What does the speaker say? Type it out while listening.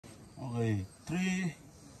Okay, 3,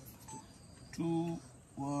 2,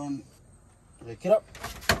 1. Okay, get up.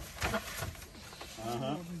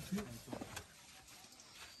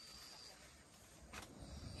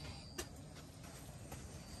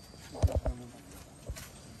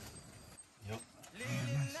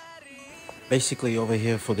 Basically over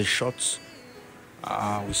here for the shots,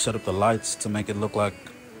 we set up the lights to make it look like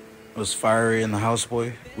it was fiery in the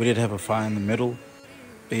houseboy. We did have a fire in the middle,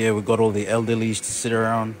 but yeah, we got all the elderlies to sit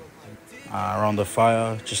around the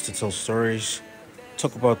fire just to tell stories,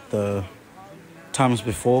 talk about the times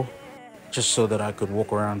before, just so that I could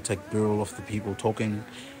walk around, take B-roll of the people talking,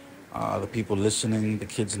 the people listening, the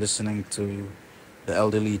kids listening to the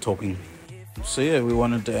elderly talking. So yeah, we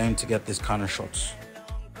wanted to aim to get this kind of shots.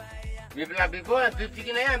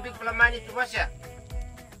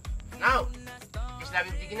 Now,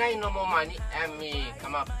 no more money, and me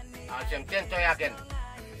come up. I'll send 10 to you again.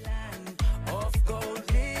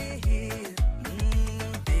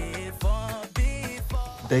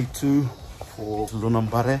 Day 2 for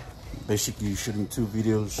Lunambare. Basically shooting 2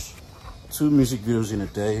 music videos in a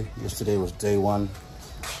day. Yesterday was day 1.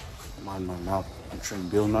 Mind my mouth, I'm trying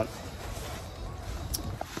Bill nut.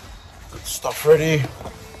 Got stuff ready.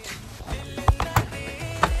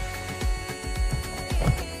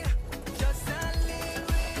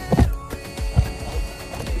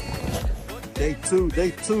 Day 2.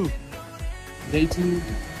 Day 2,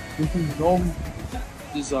 this is home.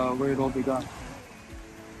 This is where it all began.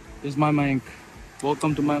 This is my mic.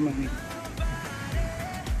 Welcome to my mic.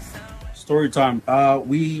 Story time.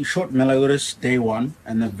 We shot Malele day 1,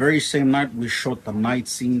 and the very same night we shot the night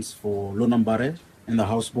scenes for Lunambare and the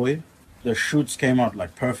houseboy. The shoots came out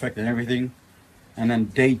like perfect and everything. And then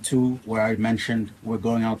day 2, where I mentioned we're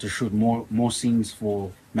going out to shoot more scenes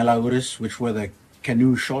for Malele, which were the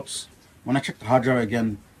canoe shots. When I checked the hard drive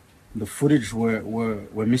again, the footage were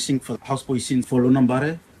missing for the houseboy scenes for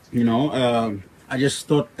Lunambare. You know, I just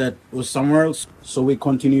thought that it was somewhere else, so we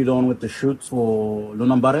continued on with the shoots for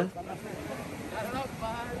Lunambare.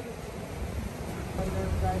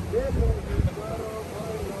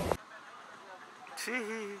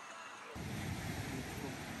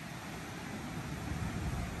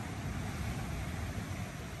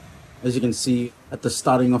 As you can see, at the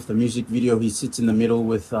starting of the music video, he sits in the middle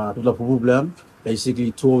with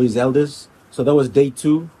basically 2 of his elders. So that was day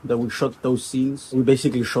 2 that we shot those scenes. We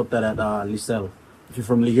basically shot that at Nayal. If you're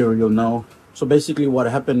from Ligero, you'll know. So basically what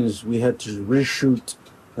happened is we had to reshoot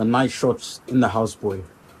the night shots in the houseboy.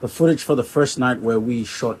 The footage for the first night where we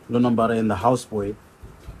shot Lunambare in the houseboy,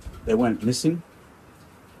 they went missing.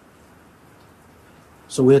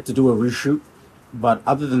 So we had to do a reshoot. But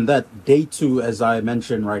other than that, day 2, as I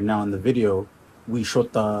mentioned right now in the video, we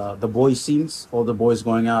shot the boy scenes, all the boys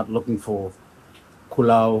going out looking for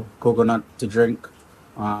kulau, coconut to drink,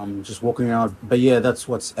 just walking around. But yeah, that's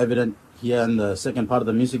what's evident here in the second part of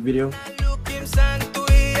the music video.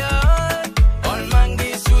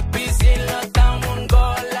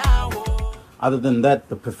 Other than that,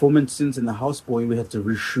 the performance scenes in the houseboy, we had to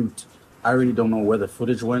reshoot. I really don't know where the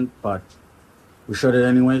footage went, but we shot it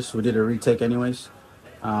anyways. We did a retake anyways.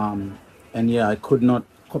 And yeah, I could not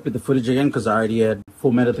copy the footage again because I already had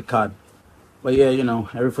formatted the card. But yeah, you know,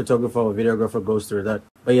 every photographer or videographer goes through that.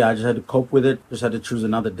 But yeah, I just had to cope with it. Just had to choose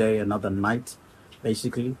another day, another night,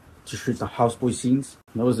 basically, to shoot the houseboy scenes.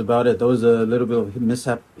 That was about it. There was a little bit of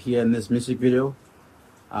mishap here in this music video.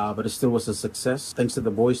 But it still was a success. Thanks to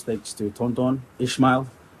the boys, thanks to Tonton, Ishmael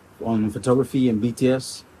on photography and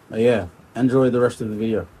BTS. But yeah, enjoy the rest of the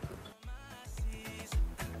video.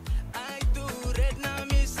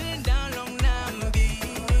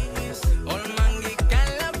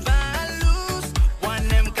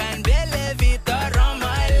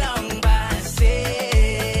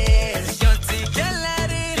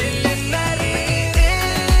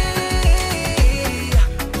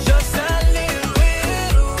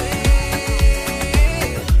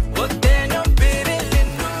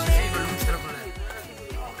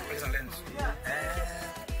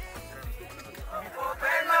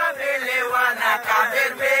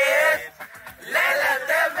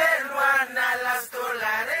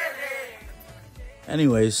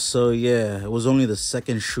 Anyways, so yeah, it was only the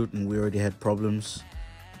second shoot and we already had problems.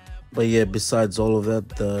 But yeah, besides all of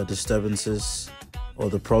that, the disturbances or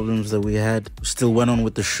the problems that we had, we still went on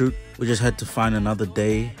with the shoot. We just had to find another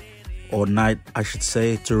day or night, I should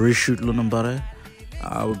say, to reshoot Lunambare.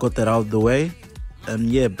 We got that out of the way. And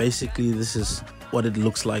yeah, basically this is what it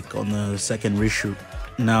looks like on the second reshoot.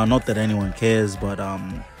 Now, not that anyone cares, but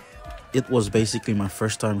it was basically my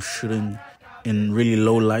first time shooting in really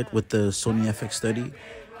low light with the Sony FX30.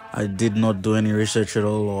 I did not do any research at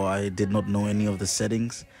all, or I did not know any of the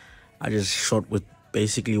settings. I just shot with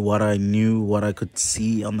basically what I knew, what I could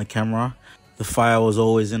see on the camera. The fire was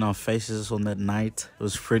always in our faces on that night. It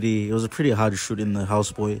was a pretty hard shoot in the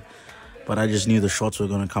houseboy, but I just knew the shots were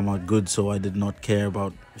going to come out good, so I did not care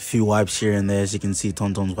about a few wipes here and there. As you can see,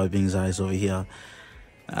 Tonton's wiping his eyes over here.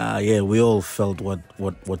 Yeah, we all felt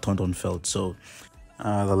what Tonton felt. So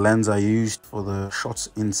the lens I used for the shots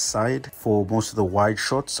inside, for most of the wide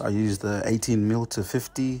shots, I used the 18mm to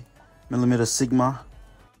 50mm Sigma.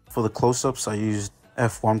 For the close-ups, I used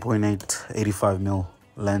f1.8 85mm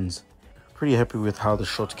lens. Pretty happy with how the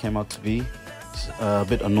shots came out to be. A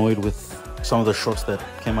bit annoyed with some of the shots that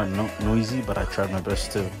came out noisy, but I tried my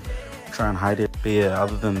best to try and hide it. But yeah,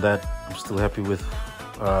 other than that, I'm still happy with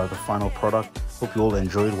the final product. Hope you all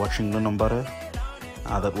enjoyed watching Lunambare.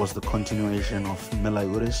 That was the continuation of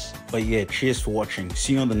Malele. But yeah, cheers for watching.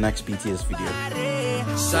 See you on the next BTS video.